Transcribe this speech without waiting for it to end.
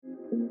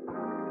Well,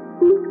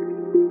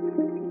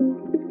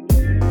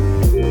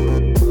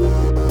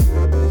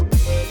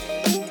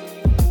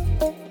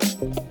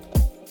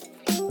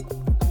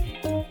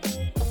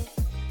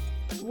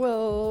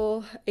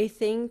 I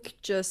think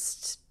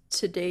just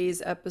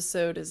today's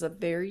episode is a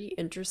very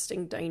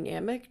interesting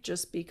dynamic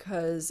just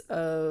because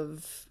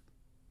of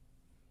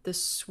the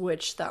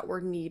switch that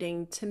we're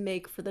needing to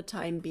make for the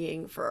time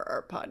being for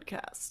our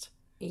podcast.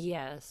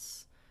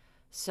 Yes.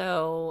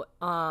 So,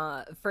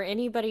 for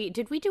anybody,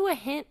 did we do a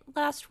hint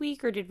last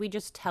week or did we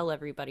just tell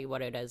everybody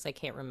what it is? I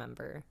can't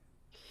remember.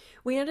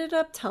 We ended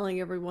up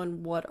telling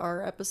everyone what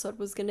our episode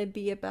was going to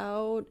be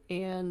about,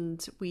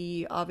 and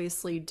we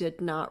obviously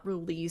did not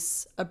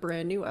release a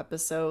brand new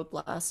episode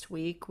last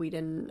week. We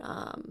didn't,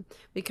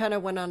 we kind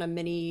of went on a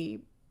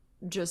mini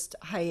just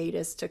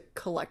hiatus to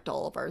collect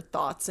all of our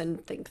thoughts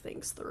and think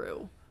things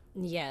through.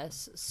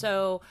 Yes.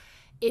 So,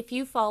 if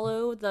you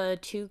follow the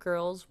Two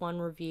Girls One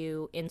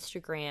Review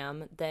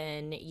Instagram,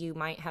 then you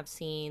might have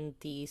seen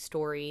the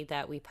story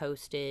that we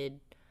posted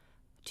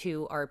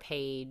to our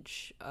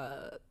page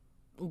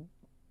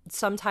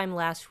sometime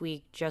last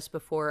week, just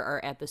before our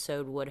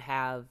episode would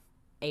have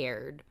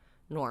aired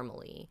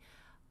normally.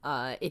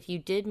 If you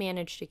did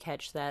manage to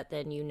catch that,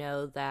 then you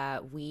know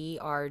that we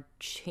are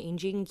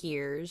changing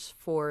gears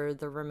for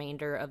the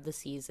remainder of the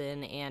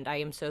season, and I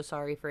am so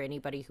sorry for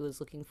anybody who is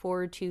looking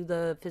forward to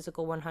the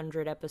Physical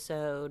 100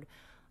 episode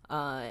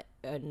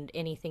and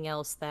anything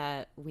else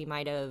that we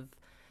might have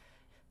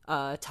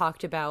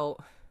talked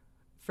about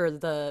for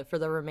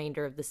the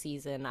remainder of the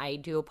season. I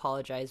do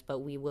apologize,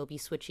 but we will be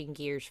switching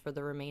gears for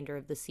the remainder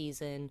of the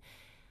season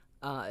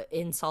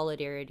in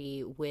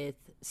solidarity with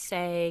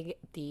SAG,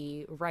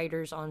 the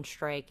writers on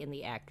strike, and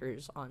the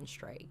actors on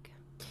strike.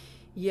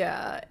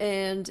 Yeah,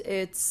 and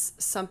it's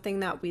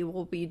something that we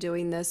will be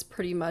doing this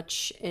pretty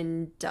much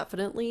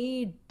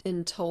indefinitely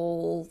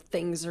until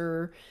things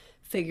are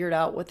figured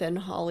out within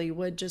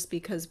Hollywood, just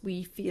because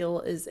we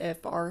feel as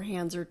if our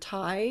hands are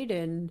tied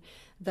and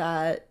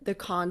that the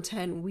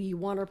content we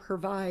want to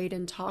provide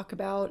and talk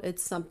about,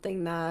 it's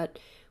something that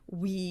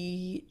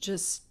we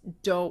just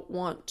don't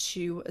want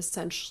to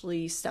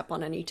essentially step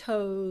on any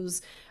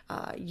toes.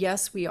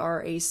 Yes, we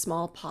are a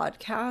small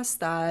podcast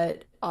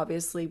that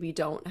obviously we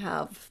don't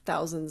have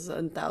thousands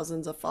and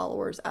thousands of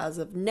followers as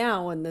of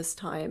now in this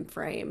time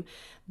frame,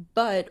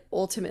 but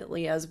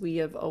ultimately, as we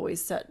have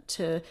always set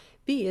to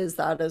be, is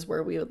that is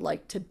where we would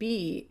like to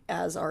be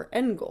as our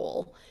end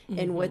goal.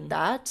 And with Mm-hmm.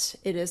 that,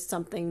 it is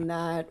something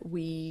that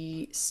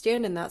we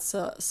stand in that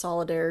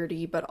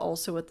solidarity, but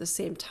also at the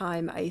same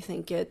time, I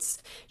think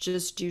it's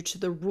just due to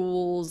the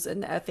rules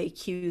and the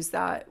FAQs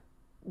that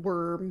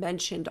were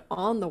mentioned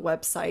on the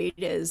website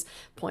is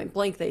point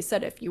blank. They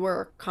said if you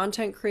are a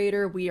content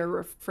creator, we are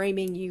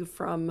refraining you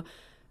from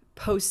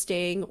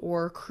posting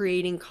or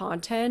creating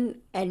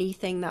content,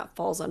 anything that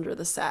falls under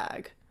the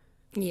SAG.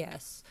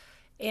 Yes.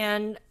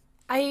 And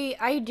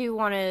I do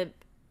want to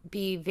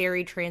be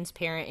very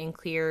transparent and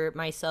clear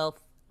myself.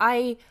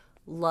 I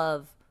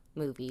love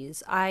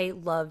movies. I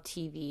love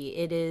TV.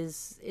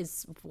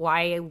 Is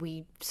why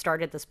we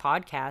started this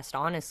podcast,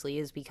 honestly,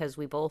 is because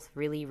we both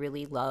really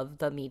really love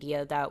the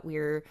media that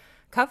we're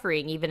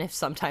covering, even if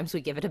sometimes we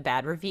give it a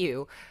bad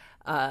review.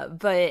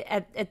 But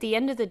at the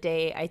end of the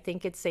day, I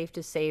think it's safe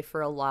to say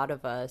for a lot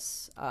of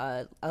us,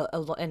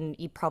 and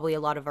probably a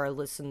lot of our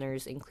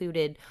listeners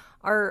included,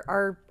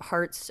 our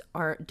hearts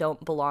aren't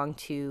don't belong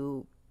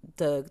to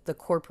the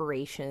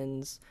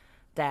corporations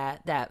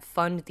that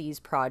fund these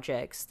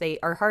projects. They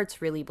Our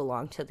hearts really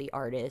belong to the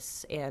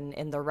artists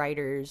and the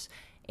writers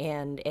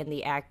and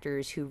the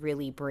actors who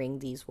really bring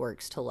these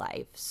works to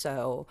life.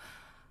 So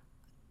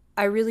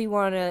I really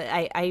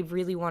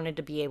wanted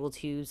to be able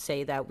to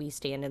say that we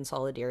stand in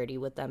solidarity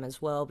with them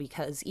as well,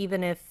 because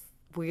even if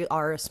we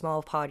are a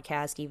small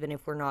podcast, even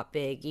if we're not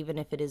big, even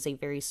if it is a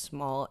very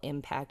small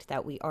impact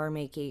that we are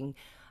making,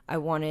 I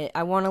want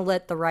to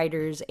let the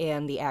writers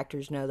and the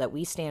actors know that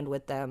we stand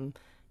with them.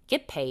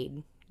 Get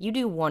paid. You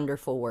do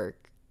wonderful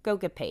work. Go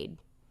get paid.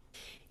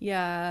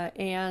 Yeah,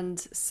 and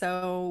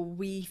so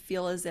we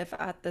feel as if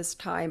at this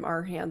time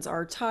our hands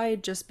are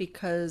tied just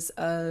because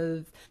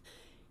of,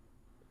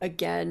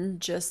 again,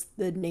 just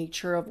the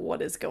nature of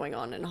what is going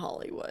on in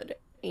Hollywood.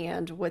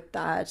 And with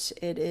that,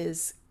 it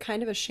is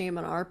kind of a shame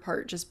on our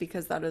part just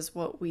because that is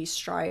what we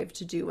strive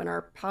to do in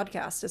our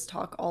podcast is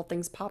talk all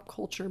things pop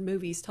culture,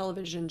 movies,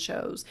 television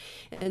shows.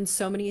 And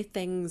so many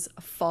things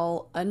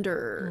fall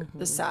under the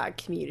Mm-hmm. SAG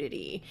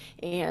community.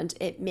 And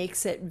it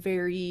makes it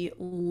very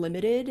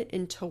limited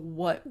into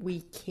what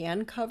we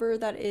can cover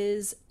that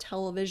is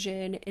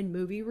television and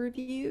movie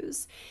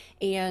reviews.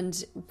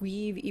 And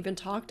we've even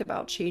talked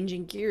about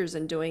changing gears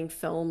and doing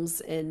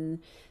films in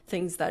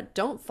things that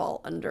don't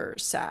fall under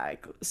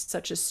SAG,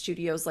 such as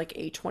studios like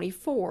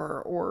A24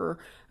 or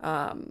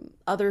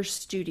other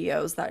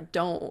studios that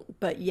don't,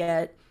 but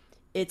yet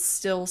it's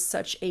still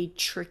such a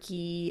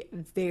tricky,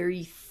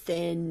 very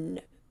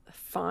thin,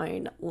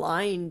 fine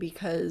line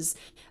because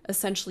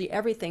essentially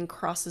everything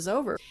crosses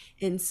over.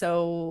 And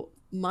so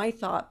my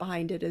thought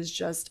behind it is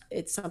just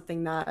it's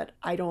something that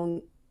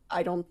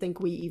I don't think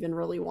we even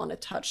really want to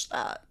touch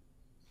that.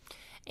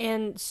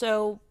 And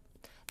so,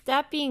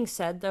 that being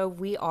said, though,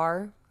 we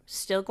are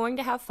still going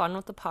to have fun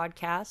with the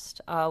podcast.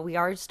 We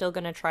are still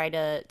going to try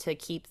to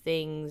keep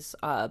things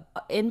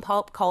in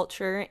pulp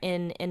culture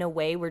in a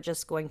way. We're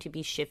just going to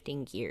be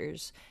shifting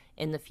gears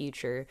in the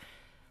future.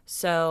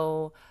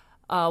 So,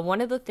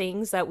 one of the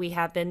things that we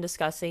have been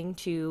discussing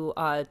to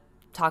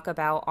talk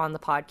about on the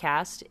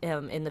podcast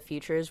in the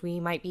future is we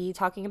might be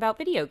talking about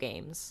video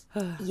games.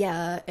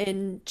 Yeah,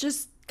 and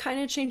just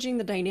kind of changing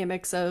the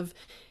dynamics of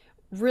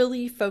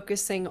really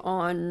focusing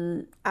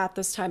on, at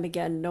this time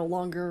again, no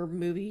longer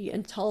movie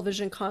and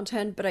television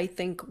content, but I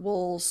think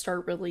we'll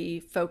start really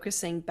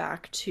focusing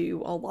back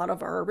to a lot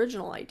of our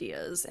original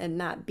ideas, and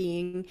that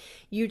being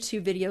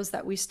YouTube videos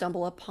that we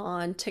stumble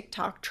upon,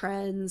 TikTok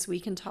trends we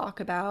can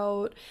talk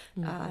about.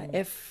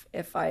 If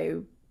I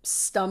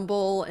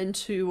stumble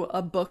into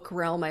a book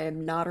realm, I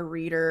am not a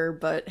reader,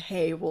 but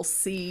hey, we'll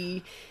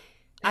see.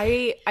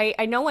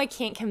 I know I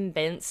can't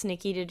convince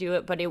Nikki to do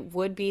it, but it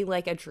would be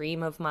like a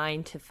dream of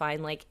mine to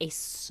find like a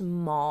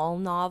small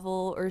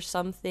novel or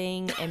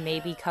something and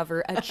maybe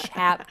cover a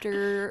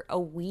chapter a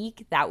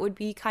week. That would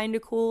be kind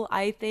of cool,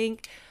 I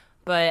think.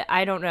 But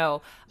I don't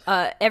know.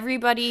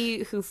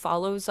 Everybody who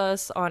follows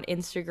us on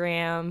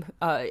Instagram,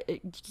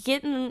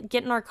 get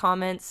in our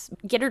comments.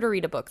 Get her to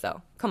read a book,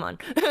 though. Come on.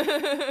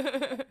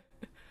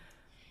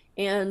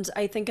 And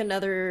I think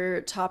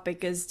another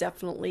topic is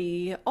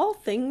definitely all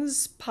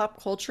things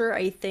pop culture.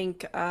 I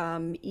think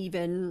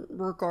even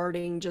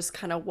regarding just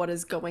kind of what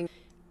is going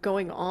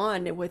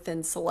on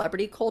within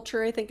celebrity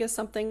culture, I think is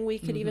something we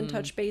could even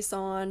touch base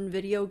on.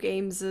 Video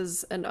games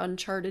is an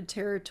uncharted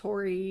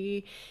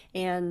territory,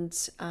 and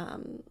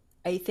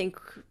I think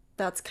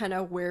that's kind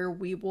of where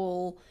we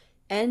will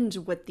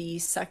end with the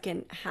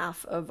second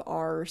half of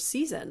our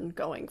season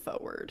going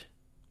forward.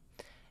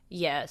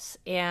 Yes,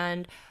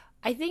 and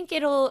I think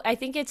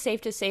it's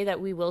safe to say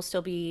that we will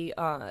still be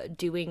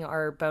doing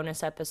our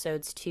bonus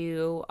episodes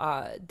too.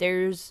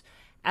 There's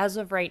as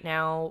of right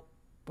now,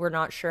 we're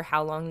not sure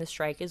how long the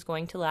strike is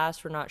going to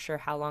last. We're not sure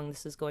how long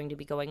this is going to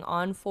be going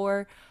on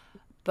for.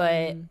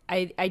 But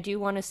I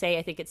do want to say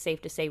I think it's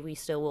safe to say we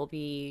still will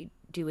be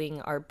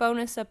doing our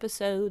bonus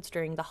episodes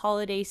during the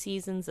holiday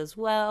seasons as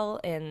well,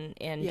 and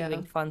Yeah.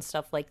 doing fun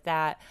stuff like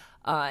that.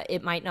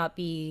 It might not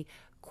be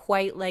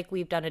quite like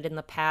we've done it in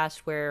the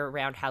past, where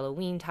around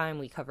Halloween time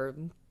we cover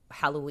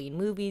Halloween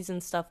movies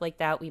and stuff like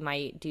that. We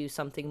might do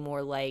something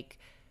more like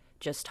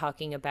just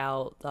talking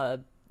about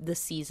the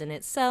season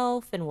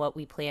itself and what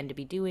we plan to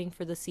be doing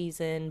for the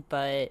season,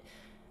 but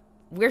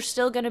we're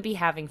still going to be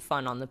having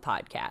fun on the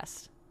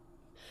podcast.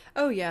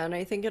 Oh, yeah, and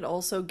I think it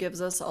also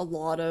gives us a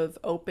lot of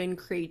open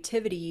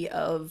creativity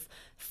of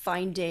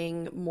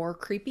finding more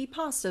creepy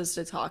pastas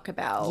to talk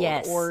about,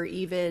 Yes. or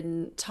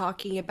even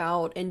talking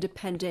about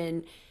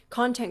independent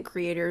content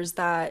creators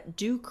that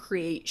do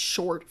create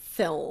short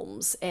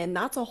films. And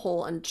that's a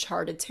whole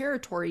uncharted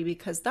territory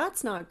because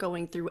that's not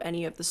going through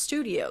any of the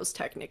studios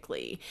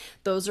technically.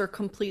 Those are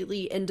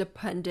completely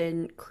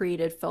independent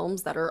created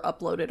films that are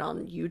uploaded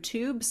on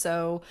YouTube.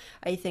 So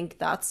I think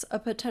that's a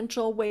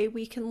potential way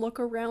we can look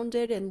around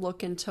it and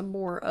look into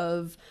more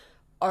of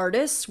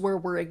artists where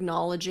we're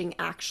acknowledging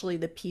actually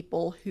the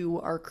people who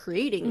are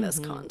creating this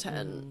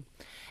content.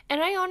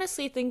 And I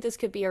honestly think this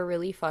could be a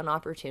really fun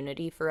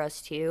opportunity for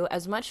us too.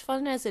 As much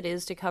fun as it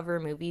is to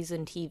cover movies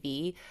and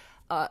TV,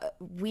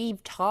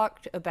 we've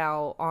talked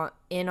about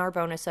in our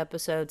bonus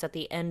episodes at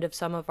the end of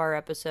some of our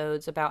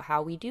episodes about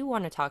how we do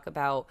want to talk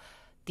about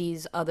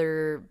these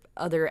other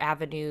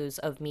avenues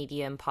of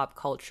media and pop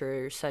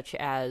culture, such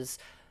as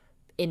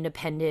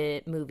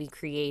independent movie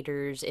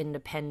creators,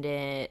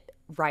 independent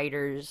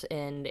writers,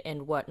 and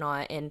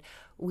whatnot. And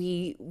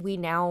we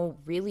now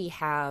really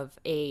have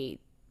a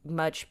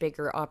much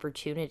bigger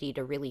opportunity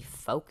to really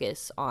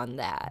focus on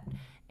that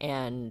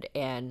and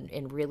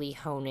really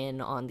hone in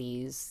on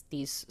these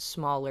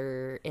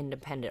smaller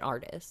independent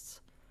artists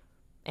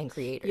and Yeah,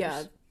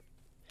 creators.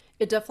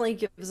 it definitely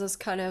gives us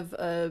kind of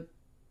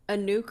a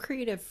new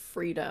creative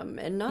freedom,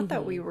 and not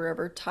that we were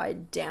ever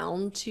tied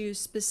down to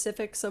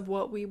specifics of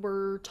what we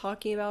were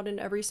talking about in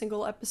every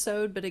single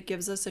episode, but it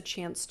gives us a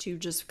chance to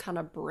just kind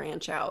of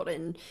branch out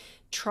and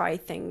try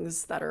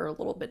things that are a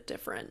little bit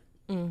different.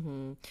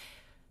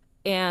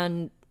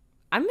 And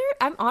I'm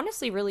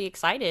honestly really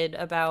excited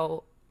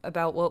about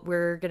what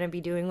we're going to be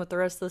doing with the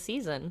rest of the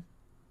season.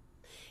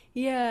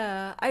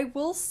 Yeah, I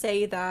will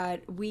say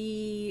that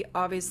we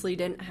obviously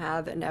didn't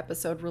have an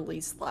episode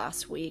released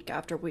last week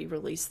after we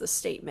released the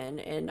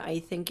statement, and I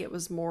think it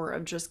was more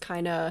of just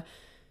kind of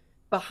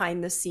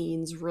behind the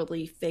scenes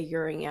really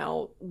figuring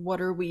out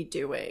what are we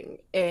doing.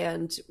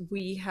 And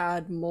we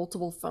had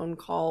multiple phone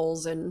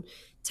calls and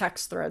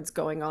text threads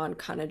going on,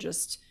 kind of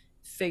just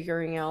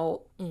figuring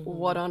out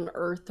what on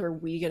earth are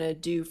we going to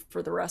do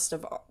for the rest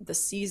of the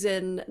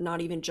season,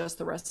 not even just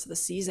the rest of the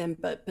season,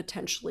 but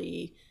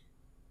potentially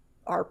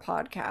our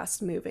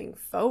podcast moving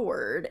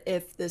forward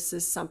if this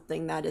is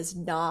something that is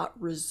not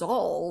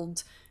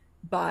resolved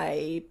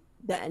by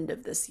the end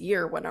of this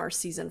year when our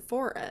season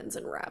 4 ends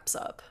and wraps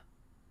up.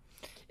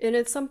 And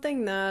it's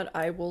something that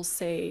I will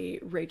say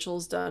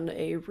Rachel's done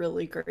a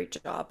really great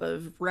job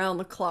of round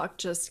the clock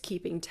just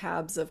keeping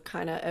tabs of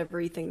kind of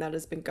everything that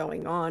has been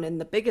going on.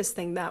 And the biggest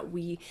thing that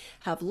we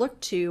have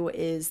looked to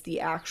is the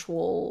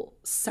actual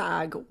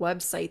SAG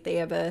website. They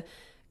have a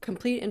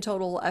complete and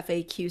total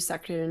FAQ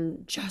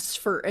section just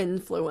for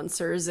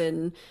influencers.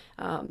 And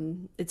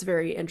it's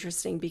very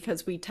interesting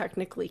because we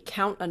technically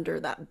count under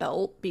that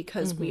belt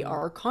because we Mm-hmm.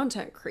 are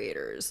content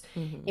creators.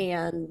 Mm-hmm.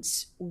 And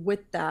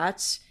with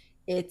that,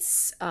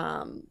 it's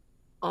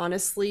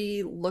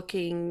honestly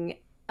looking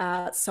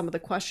at some of the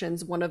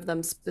questions. One of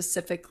them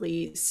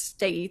specifically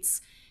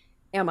states,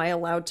 am I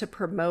allowed to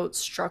promote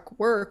struck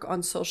work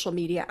on social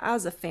media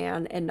as a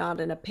fan and not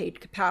in a paid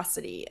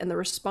capacity? And the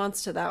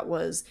response to that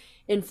was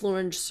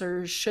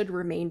influencers should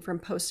remain from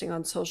posting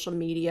on social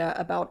media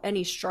about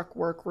any struck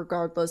work,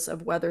 regardless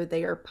of whether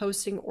they are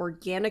posting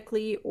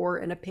organically or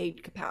in a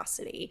paid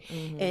capacity.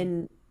 Mm-hmm.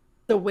 And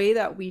the way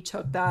that we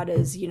took that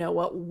is, you know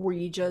what,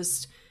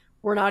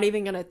 we're not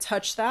even going to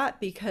touch that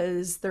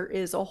because there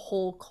is a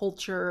whole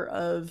culture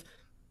of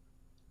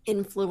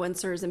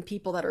influencers and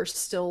people that are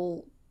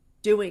still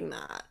doing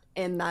that,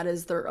 and that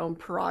is their own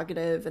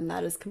prerogative, and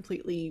that is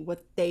completely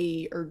what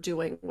they are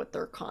doing with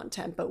their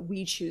content, but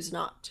we choose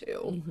not to.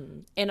 Mm-hmm.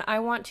 And I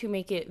want to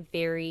make it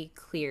very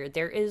clear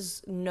there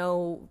is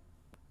no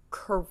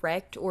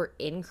correct or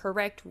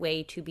incorrect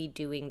way to be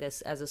doing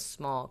this as a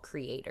small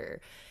creator.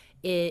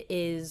 It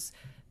is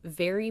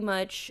very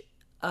much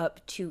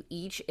up to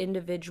each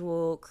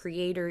individual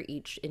creator,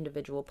 each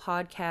individual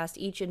podcast,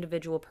 each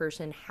individual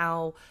person,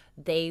 how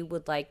they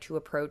would like to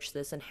approach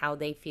this and how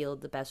they feel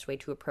the best way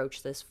to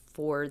approach this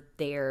for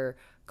their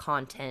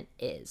content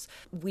is.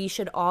 We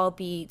should all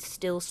be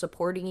still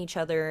supporting each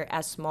other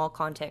as small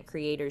content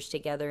creators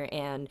together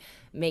and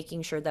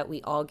making sure that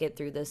we all get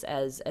through this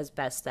as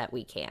best that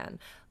we can.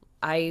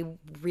 I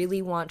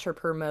really want to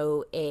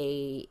promote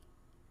a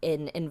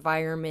an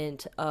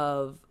environment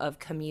of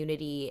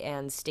community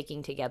and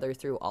sticking together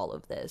through all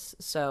of this.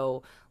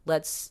 So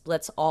let's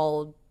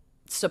all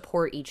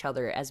support each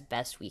other as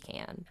best we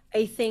can.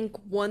 I think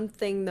one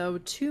thing though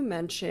to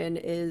mention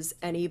is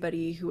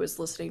anybody who is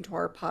listening to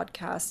our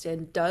podcast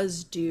and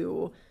does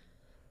do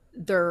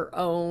their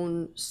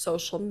own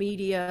social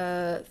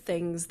media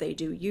things, they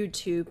do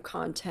YouTube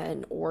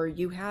content, or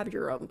you have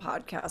your own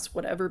podcast,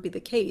 whatever be the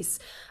case,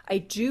 I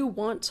do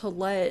want to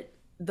let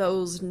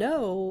those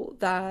know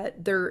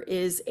that there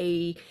is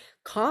a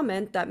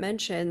comment that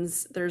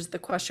mentions there's the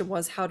question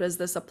was, how does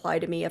this apply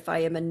to me if I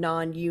am a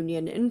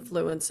non-union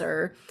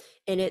influencer?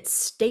 And it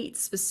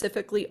states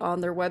specifically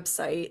on their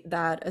website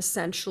that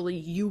essentially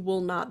you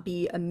will not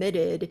be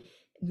omitted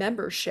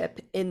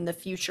membership in the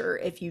future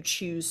if you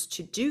choose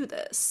to do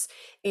this.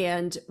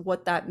 And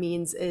what that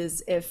means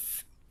is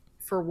if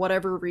for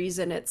whatever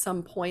reason at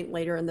some point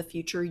later in the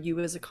future you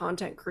as a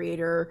content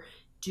creator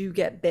do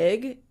get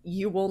big,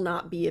 you will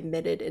not be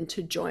admitted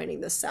into joining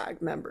the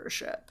SAG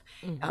membership.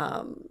 Mm-hmm.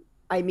 Um,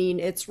 I mean,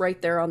 it's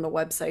right there on the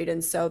website.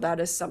 And so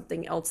that is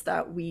something else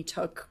that we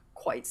took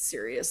quite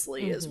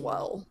seriously as Mm-hmm.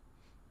 well.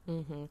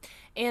 Mm-hmm.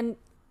 And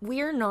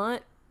we are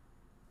not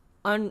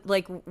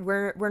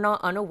we're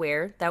not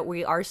unaware that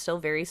we are still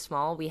very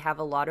small. We have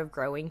a lot of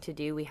growing to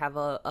do. We have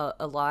a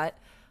lot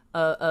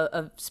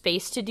of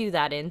space to do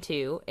that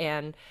into.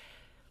 And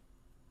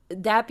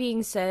that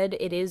being said,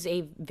 it is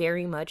a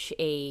very much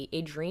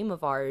a dream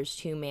of ours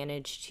to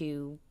manage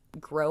to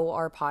grow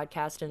our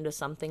podcast into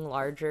something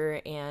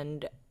larger.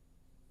 And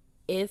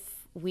if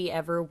we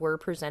ever were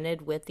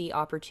presented with the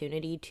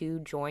opportunity to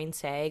join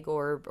SAG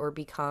or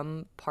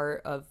become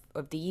part of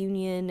the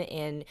union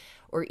and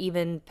or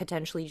even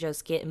potentially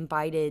just get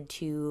invited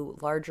to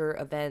larger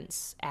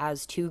events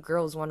as Two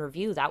Girls One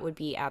Review, that would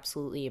be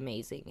absolutely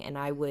amazing. And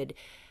I would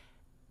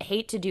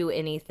hate to do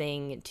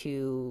anything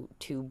to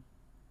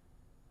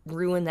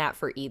ruin that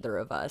for either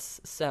of us.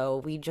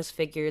 So we just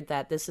figured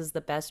that this is the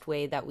best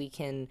way that we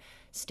can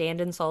stand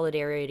in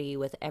solidarity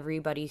with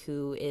everybody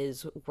who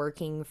is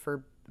working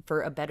for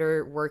a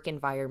better work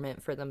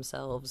environment for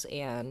themselves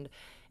and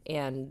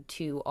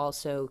to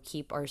also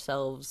keep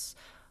ourselves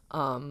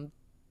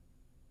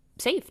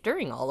safe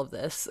during all of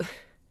this.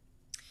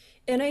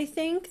 And I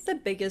think the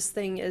biggest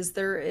thing is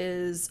there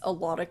is a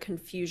lot of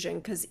confusion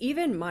because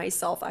even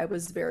myself, I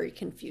was very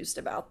confused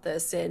about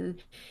this.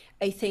 And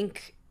I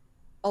think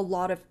a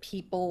lot of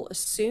people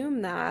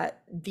assume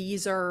that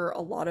these are a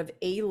lot of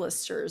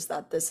A-listers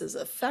that this is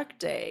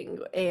affecting.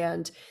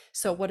 And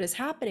so what is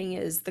happening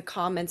is the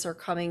comments are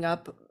coming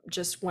up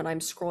just when I'm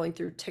scrolling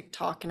through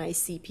TikTok and I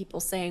see people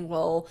saying,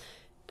 well,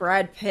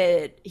 Brad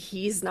Pitt,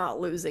 he's not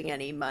losing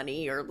any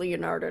money, or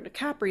Leonardo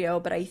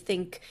DiCaprio. But I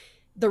think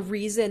the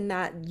reason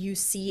that you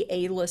see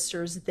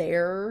A-listers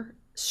there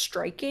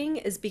striking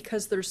is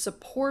because they're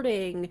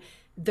supporting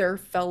their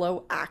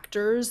fellow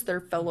actors, their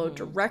fellow Mm-hmm.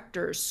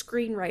 directors,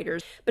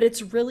 screenwriters, but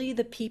it's really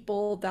the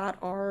people that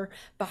are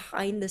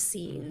behind the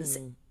scenes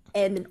Mm-hmm.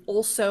 and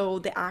also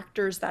the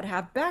actors that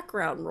have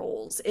background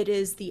roles. It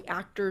is the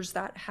actors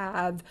that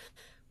have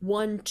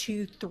one,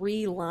 two,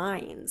 three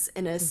lines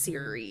in a Hmm.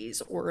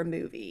 series or a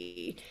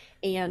movie.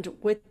 And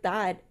with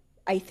that,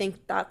 I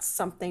think that's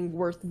something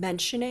worth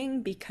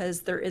mentioning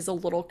because there is a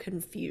little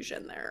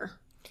confusion there.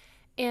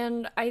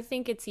 And I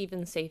think it's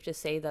even safe to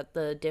say that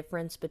the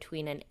difference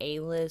between an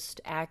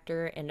A-list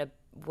actor and a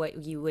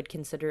what you would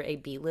consider a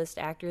B-list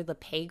actor, the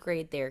pay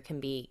grade there can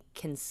be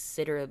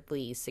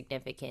considerably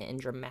significant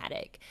and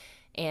dramatic.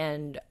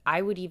 And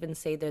I would even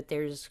say that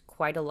there's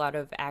quite a lot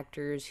of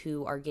actors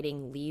who are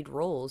getting lead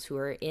roles, who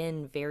are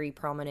in very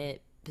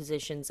prominent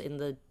positions in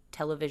the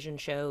television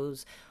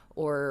shows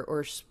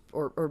or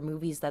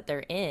movies that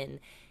they're in,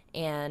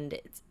 and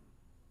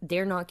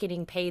they're not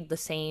getting paid the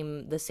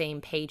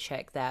same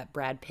paycheck that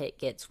Brad Pitt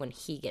gets when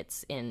he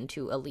gets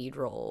into a lead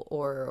role,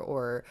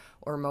 or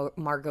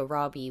Margot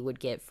Robbie would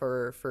get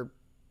for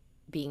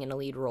being in a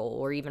lead role,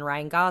 or even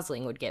Ryan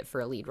Gosling would get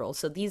for a lead role.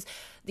 So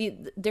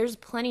there's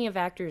plenty of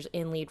actors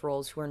in lead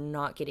roles who are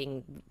not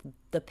getting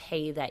the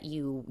pay that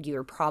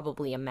you're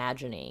probably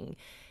imagining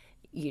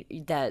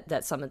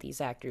that some of these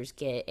actors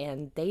get,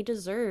 and they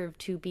deserve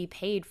to be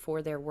paid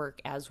for their work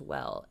as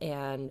well.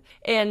 And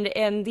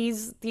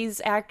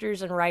these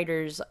actors and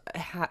writers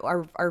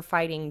are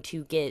fighting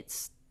to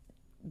get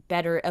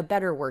a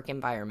better work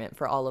environment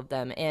for all of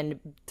them. And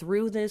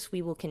through this,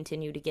 we will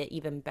continue to get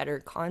even better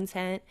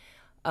content,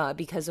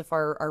 because if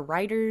our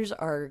writers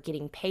are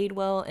getting paid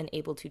well and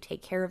able to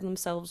take care of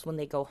themselves when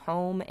they go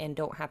home and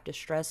don't have to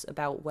stress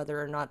about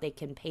whether or not they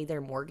can pay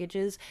their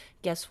mortgages,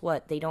 guess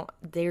what?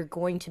 They're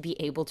going to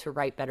be able to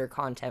write better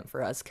content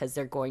for us because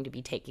they're going to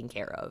be taken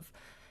care of.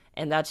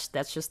 And that's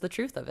just the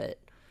truth of it.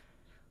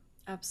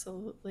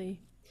 Absolutely.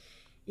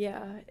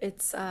 Yeah,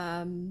 it's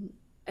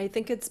I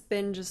think it's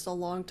been just a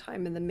long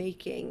time in the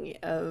making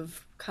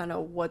of kind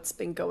of what's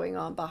been going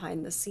on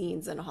behind the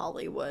scenes in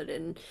Hollywood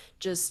and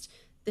just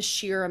the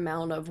sheer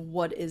amount of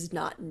what is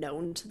not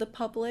known to the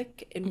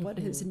public and what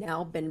has Hmm.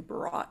 now been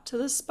brought to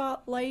the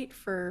spotlight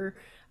for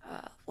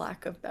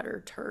lack of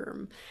better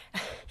term.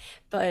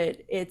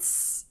 But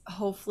it's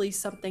hopefully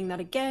something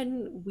that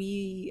again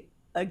we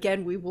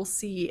will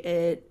see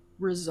it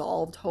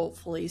resolved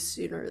hopefully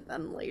sooner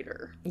than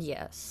later.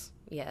 Yes,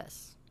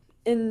 yes.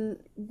 And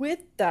with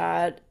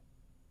that,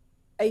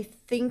 I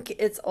think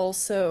it's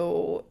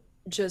also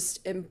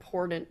just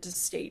important to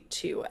state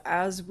too,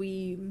 as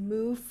we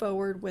move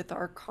forward with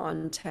our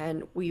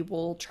content, we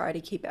will try to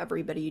keep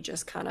everybody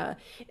just kind of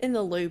in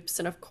the loops.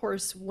 And of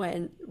course,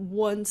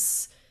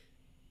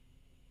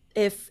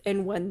 if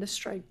and when the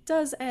strike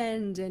does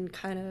end and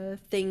kind of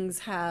things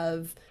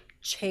have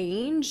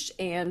changed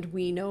and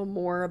we know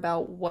more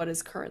about what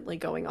is currently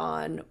going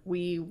on,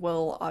 we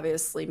will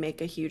obviously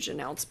make a huge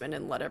announcement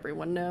and let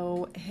everyone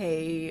know,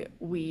 hey,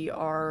 we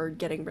are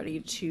getting ready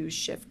to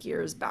shift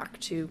gears back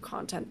to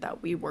content that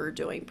we were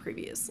doing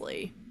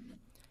previously.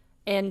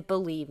 And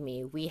believe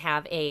me, we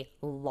have a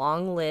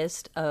long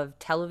list of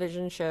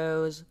television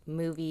shows,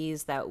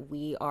 movies that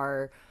we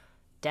are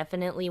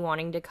definitely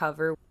wanting to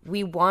cover.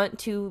 We want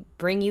to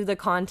bring you the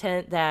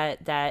content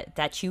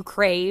that you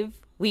crave.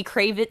 We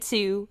crave it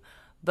too,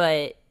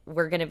 but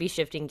we're going to be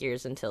shifting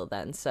gears until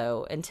then.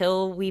 So,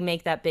 until we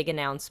make that big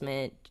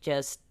announcement,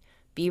 just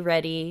be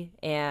ready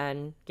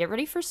and get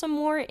ready for some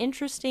more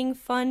interesting,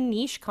 fun,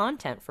 niche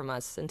content from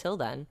us until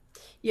then.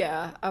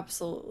 Yeah,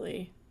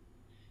 absolutely.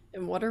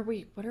 And what are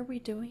we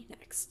doing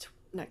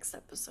next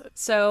episode?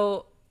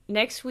 So,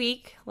 next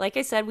week, like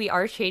I said, we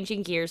are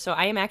changing gears. So,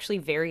 I am actually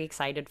very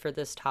excited for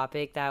this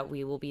topic that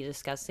we will be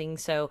discussing.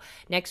 So,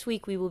 next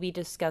week, we will be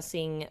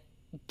discussing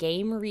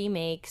game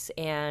remakes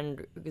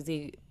and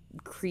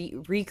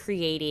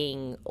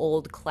recreating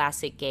old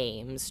classic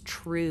games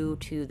true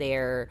to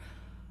their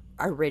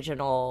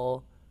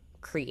original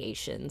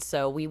creation.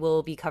 So, we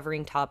will be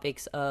covering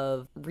topics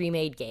of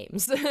remade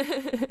games.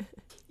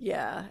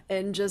 Yeah,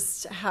 and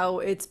just how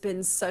it's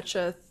been such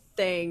a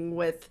thing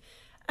with,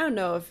 I don't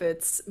know if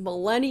it's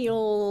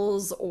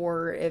millennials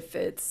or if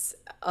it's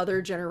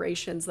other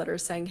generations that are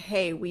saying,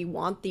 hey, we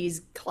want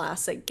these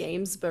classic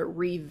games, but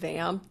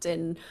revamped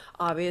and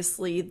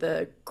obviously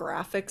the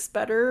graphics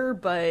better.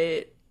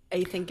 But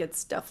I think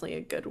it's definitely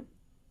a good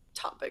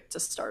topic to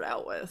start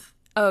out with.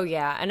 Oh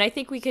yeah, and I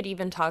think we could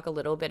even talk a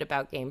little bit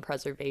about game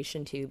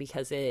preservation too,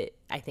 because I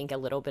think a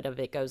little bit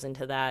of it goes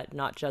into that,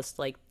 not just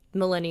like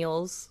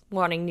millennials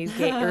wanting new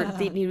game or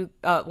the new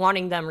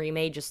wanting them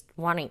remade, just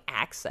wanting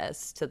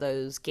access to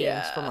those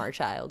games from Yeah. our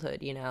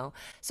childhood.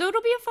 So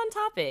it'll be a fun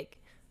topic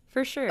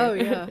for sure. Oh,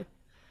 yeah.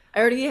 I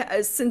already,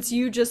 since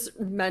you just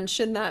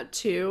mentioned that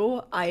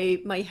too,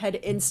 my head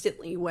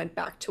instantly went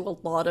back to a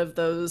lot of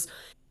those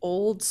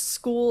old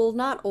school,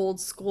 not old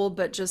school,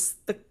 but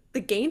just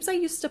the games I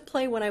used to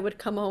play when I would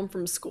come home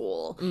from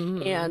school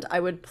Hmm. and I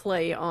would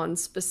play on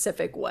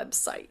specific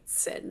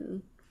websites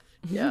and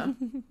yeah.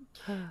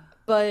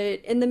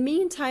 But in the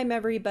meantime,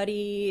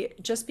 everybody,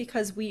 just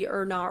because we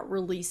are not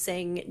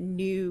releasing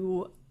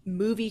new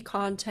movie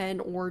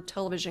content or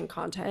television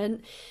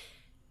content,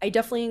 I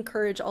definitely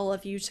encourage all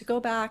of you to go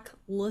back,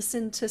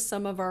 listen to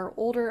some of our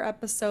older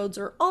episodes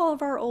or all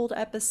of our old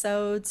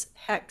episodes.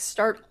 Heck,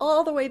 start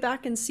all the way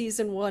back in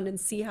season 1 and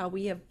see how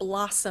we have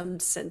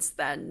blossomed since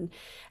then.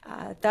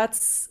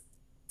 That's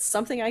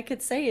something I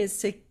could say is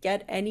to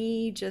get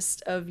any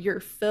just of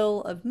your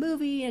fill of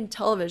movie and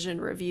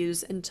television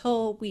reviews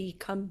until we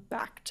come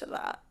back to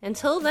that.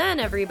 Until then,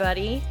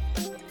 everybody.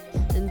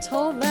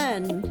 Until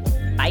then,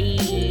 bye.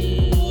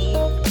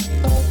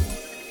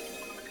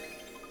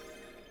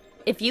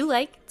 If you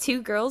like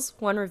Two Girls,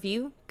 One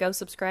Review, go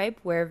subscribe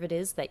wherever it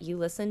is that you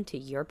listen to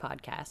your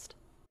podcast.